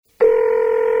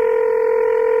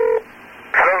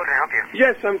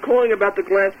Yes, I'm calling about the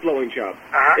glass blowing job.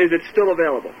 Uh-huh. Is it still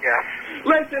available? Yes.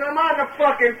 Listen, I'm on the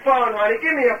fucking phone, honey.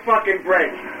 Give me a fucking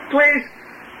break. Please?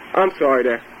 I'm sorry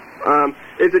there.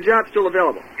 Is the job still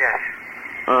available? Yes.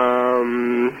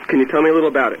 Can you tell me a little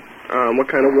about it? What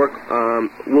kind of work,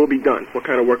 will be done? What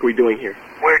kind of work are we doing here?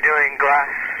 We're doing glass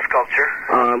sculpture.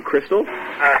 Crystal?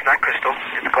 It's not crystal.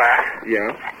 It's glass.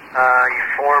 Yeah. You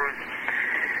form...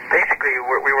 Basically,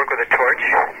 we work with a torch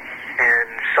and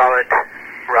solid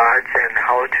rods and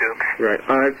hollow tubes. Right.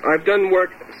 I've done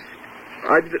work...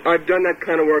 I've done that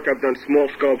kind of work. I've done small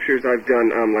sculptures. I've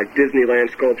done, like,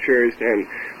 Disneyland sculptures and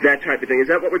that type of thing. Is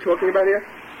that what we're talking about here?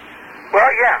 Well,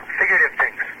 yeah. Figurative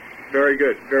things. Very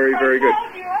good. Very, very good.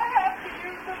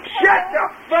 Shut the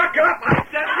fuck up! I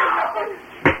said you.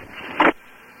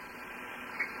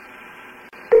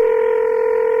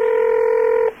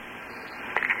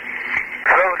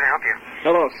 Hello, can I help you?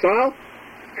 Hello, Sal?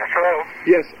 Yes, hello.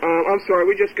 Yes, I'm sorry,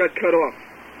 we just got cut off.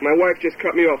 My wife just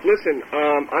cut me off. Listen,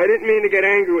 I didn't mean to get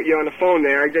angry with you on the phone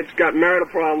there. I just got marital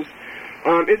problems.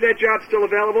 Is that job still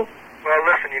available? Well,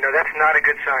 listen, that's not a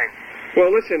good sign.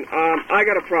 Well, listen, I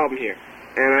got a problem here.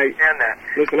 And that.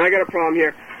 Listen, I got a problem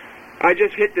here. I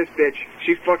just hit this bitch.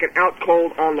 She's fucking out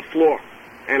cold on the floor.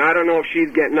 And I don't know if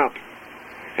she's getting up.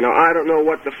 I don't know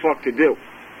what the fuck to do.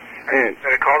 And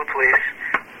Better call the police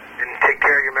and take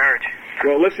care of your marriage.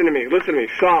 Well, listen to me.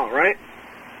 Sal, right?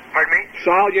 Pardon me?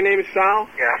 Sal, your name is Sal?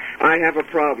 Yes. I have a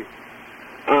problem.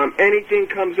 Anything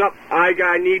comes up, I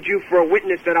need you for a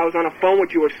witness that I was on a phone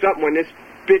with you or something when this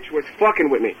bitch was fucking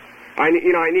with me. I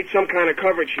need some kind of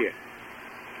coverage here.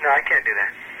 No, I can't do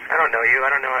that. I don't know you. I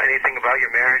don't know anything about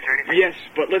your marriage or anything. Yes,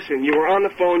 but listen, you were on the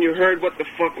phone, you heard what the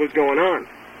fuck was going on.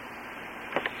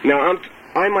 Now,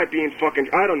 I might be in fucking...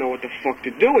 I don't know what the fuck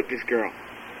to do with this girl.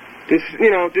 This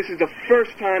is the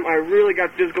first time I really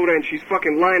got physical with her, and she's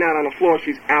fucking lying out on the floor.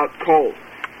 She's out cold.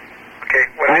 Okay,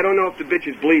 well... I don't know if the bitch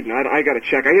is bleeding. I gotta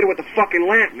check. I hit her with the fucking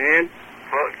lamp, man.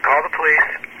 Well, call the police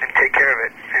and take care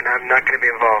of it, and I'm not gonna be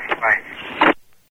involved. Bye.